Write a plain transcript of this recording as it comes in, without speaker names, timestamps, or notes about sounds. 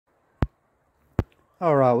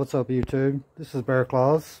Alright, what's up YouTube? This is Bear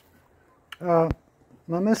Claws. My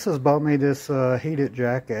missus bought me this heated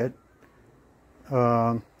jacket. It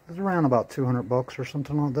was around about 200 bucks or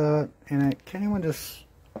something like that. And it came with this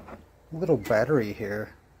little battery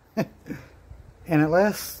here. And it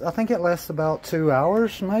lasts, I think it lasts about 2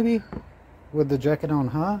 hours maybe with the jacket on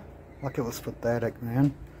high. Like, it was pathetic,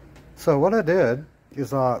 man. So what I did is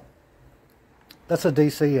that's a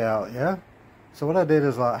DC out, yeah? So what I did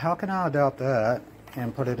is how can I adapt that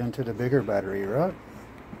and put it into the bigger battery, right?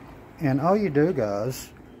 And all you do, guys,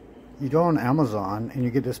 you go on Amazon and you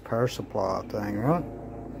get this power supply thing, right?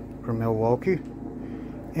 From Milwaukee.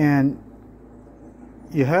 And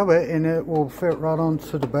you have it and it will fit right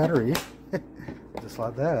onto the battery. Just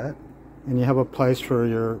like that. And you have a place for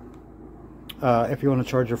your, if you want to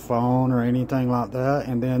charge your phone or anything like that.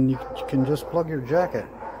 And then you can just plug your jacket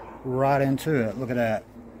right into it. Look at that.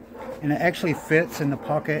 And it actually fits in the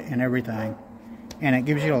pocket and everything. And it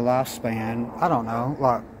gives you a lifespan. I don't know,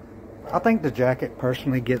 like, I think the jacket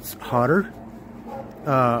personally gets hotter.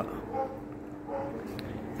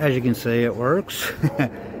 As you can see, it works.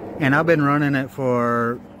 And I've been running it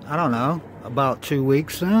for, I don't know, about 2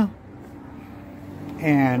 weeks now.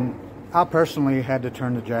 And I personally had to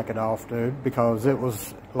turn the jacket off, dude, because it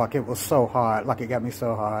was so hot. Like, it got me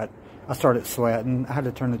so hot. I started sweating. I had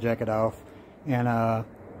to turn the jacket off. And,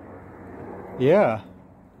 yeah.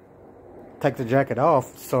 Take the jacket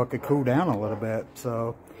off so it could cool down a little bit.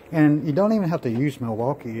 So, and you don't even have to use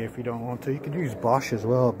Milwaukee if you don't want to. You could use Bosch as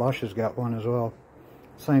well. Bosch has got one as well.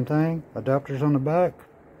 Same thing. Adapters on the back.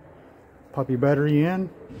 Pop your battery in.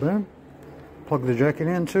 Boom. Plug the jacket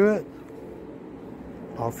into it.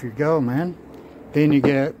 Off you go, man. Then you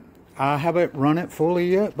get, I haven't run it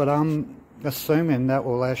fully yet, but I'm assuming that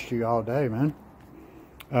will last you all day, man.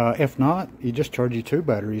 If not, you just charge your 2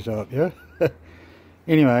 batteries up, yeah?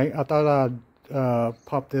 Anyway, I thought I'd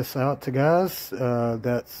pop this out to guys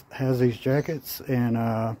that has these jackets,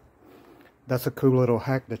 and that's a cool little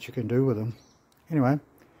hack that you can do with them. Anyway,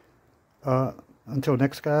 until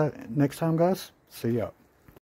next time, guys, see ya.